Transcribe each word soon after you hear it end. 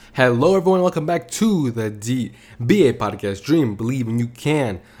Hello, everyone. Welcome back to the DBA podcast. Dream, believe, and you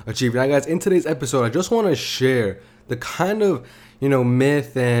can achieve. Now, guys, in today's episode, I just want to share the kind of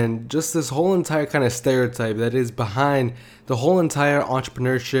myth and just this whole entire kind of stereotype that is behind the whole entire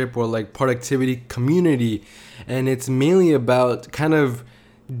entrepreneurship or like productivity community, and it's mainly about kind of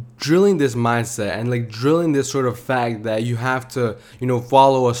drilling this mindset and like drilling this sort of fact that you have to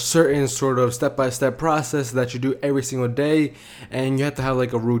follow a certain sort of step-by-step process that you do every single day, and you have to have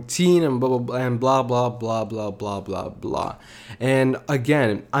like a routine and blah blah blah and blah blah blah blah blah blah blah. And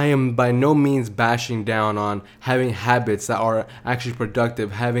again, I am by no means bashing down on having habits that are actually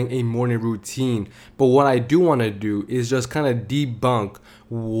productive, having a morning routine, but what I do want to do is just kind of debunk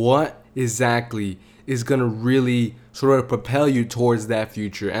what exactly is going to really sort of propel you towards that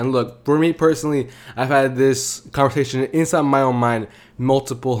future. And look, for me personally, I've had this conversation inside my own mind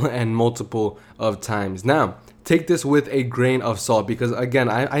multiple of times. Now, take this with a grain of salt, because again,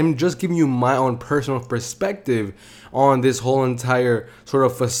 I'm just giving you my own personal perspective on this whole entire sort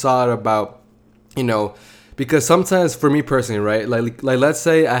of facade about, because sometimes for me personally, right, like let's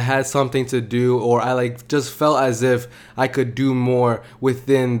say I had something to do, or I like just felt as if I could do more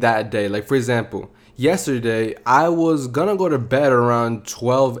within that day. Like for example, yesterday I was gonna go to bed around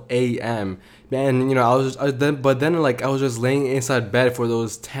 12 a.m. and I was just laying inside bed for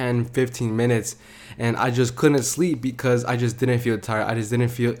those 10-15 minutes, and I just couldn't sleep because I just didn't feel tired. I just didn't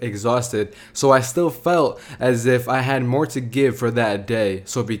feel exhausted. So I still felt as if I had more to give for that day.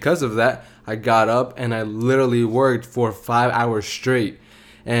 So because of that, I got up and I literally worked for 5 hours straight.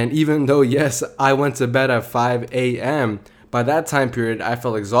 And even though, yes, I went to bed at 5 a.m., by that time period, I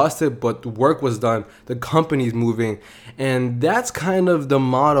felt exhausted, but the work was done, the company's moving, and that's kind of the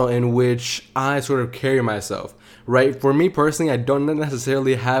model in which I sort of carry myself, right? For me personally, I don't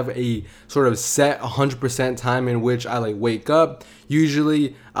necessarily have a sort of set 100% time in which I like wake up.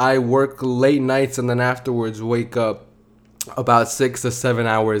 Usually, I work late nights and then afterwards wake up about 6 to 7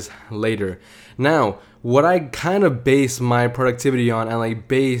 hours later. Now, what I kind of base my productivity on and like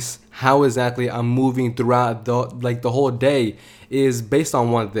base how exactly I'm moving throughout the whole day is based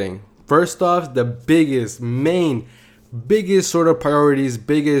on one thing. First off, the biggest sort of priorities,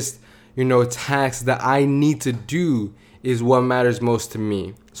 biggest tasks that I need to do is what matters most to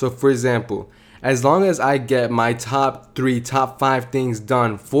me. So for example, as long as I get my top 5 things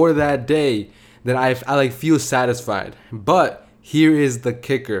done for that day, then I like feel satisfied. But here is the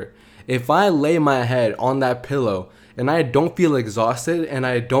kicker. If I lay my head on that pillow and I don't feel exhausted and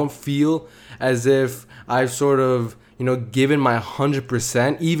I don't feel as if I've sort of, given my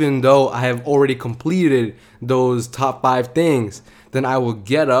 100%, even though I have already completed those top 5 things, then I will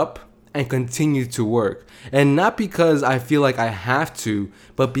get up and continue to work. And not because I feel like I have to,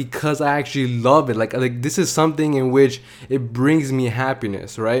 but because I actually love it. Like this is something in which it brings me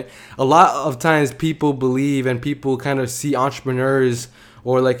happiness, right? A lot of times people believe and people kind of see entrepreneurs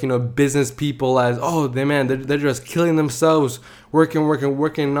or business people as, oh, they're just killing themselves, working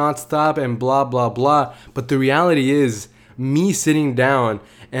nonstop and blah, blah, blah. But the reality is, me sitting down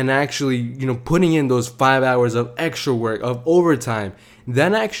and actually, putting in those 5 hours of extra work, of overtime,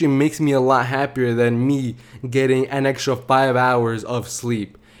 that actually makes me a lot happier than me getting an extra 5 hours of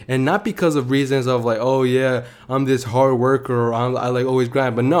sleep. And not because of reasons of like, oh yeah, I'm this hard worker or I like always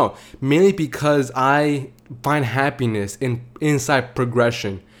grind, but no, mainly because I find happiness inside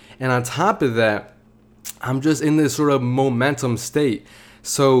progression. And on top of that, I'm just in this sort of momentum state.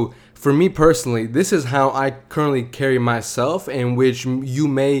 So for me personally, this is how I currently carry myself, in which you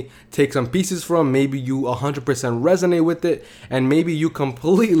may take some pieces from, maybe you 100% resonate with it, and maybe you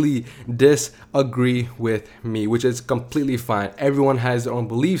completely disagree with me, which is completely fine. Everyone has their own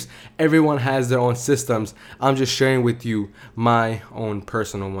beliefs, everyone has their own systems. I'm just sharing with you my own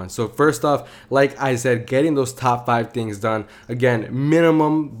personal one. So first off, like I said, getting those top 5 things done. Again,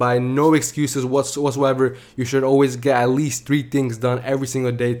 minimum, by no excuses whatsoever. You should always get at least 3 things done every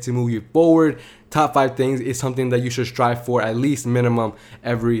single day to move you forward. Top 5 things is something that you should strive for at least minimum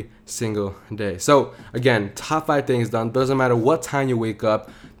every single day. So again, top 5 things done. Doesn't matter what time you wake up.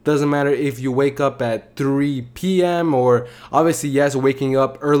 Doesn't matter if you wake up at 3 p.m. or obviously, yes, waking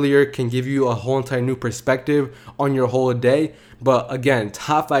up earlier can give you a whole entire new perspective on your whole day. But again,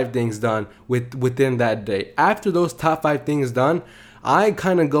 top 5 things done within that day. After those top 5 things done, I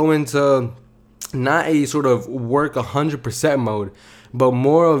kind of go into not a sort of work 100% mode, but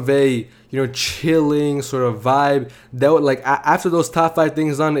more of a chilling sort of vibe. That would after those top 5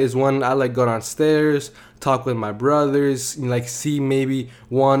 things done is when I go downstairs, talk with my brothers, see maybe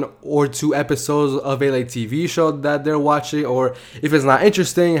 1 or 2 episodes of a TV show that they're watching, or if it's not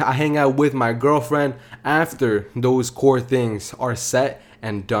interesting, I hang out with my girlfriend after those core things are set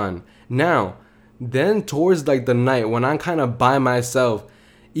and done. Now, then towards like the night when I'm kind of by myself,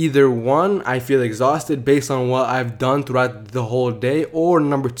 either one, I feel exhausted based on what I've done throughout the whole day, or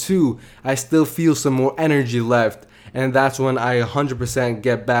number two, I still feel some more energy left. And that's when I 100%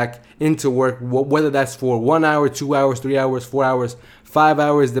 get back into work, whether that's for 1 hour, 2 hours, 3 hours, 4 hours, 5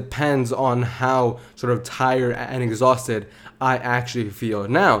 hours, depends on how sort of tired and exhausted I actually feel.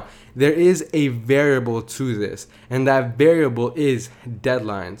 Now, there is a variable to this, and that variable is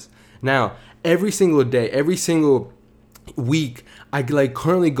deadlines. Now, every single day, every single week, I like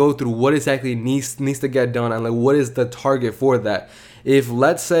currently go through what exactly needs to get done and like what is the target for that. If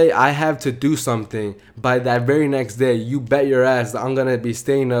let's say I have to do something by that very next day, you bet your ass that I'm gonna be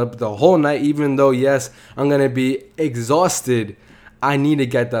staying up the whole night, even though yes, I'm gonna be exhausted. I need to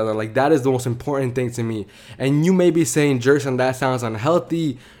get that done. Like that is the most important thing to me. And you may be saying, Jerson, that sounds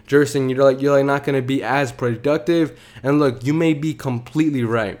unhealthy. Jerson, you're like not gonna be as productive. And look, you may be completely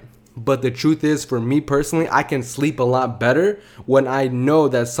right. But the truth is, for me personally, I can sleep a lot better when I know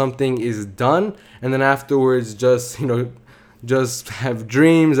that something is done, and then afterwards just have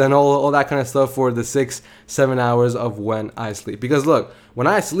dreams and all that kind of stuff for the 6-7 hours of when I sleep. Because look, when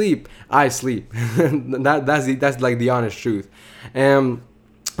I sleep, I sleep. that's like the honest truth. And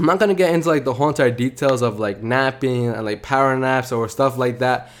I'm not gonna get into like the whole entire details of like napping and like power naps or stuff like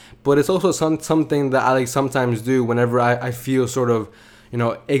that. But it's also something that I like sometimes do whenever I feel sort of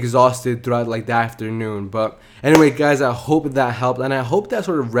exhausted throughout like the afternoon. But anyway, guys, I hope that helped, and I hope that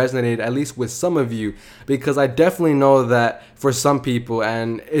sort of resonated at least with some of you, because I definitely know that for some people,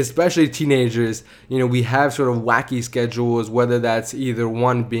 and especially teenagers, we have sort of wacky schedules, whether that's either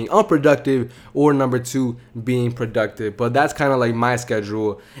one being unproductive or number two being productive. But that's kind of like my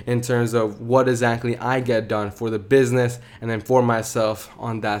schedule in terms of what exactly I get done for the business and then for myself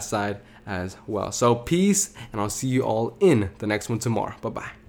on that side as well. So peace, and I'll see you all in the next one tomorrow. Bye-bye.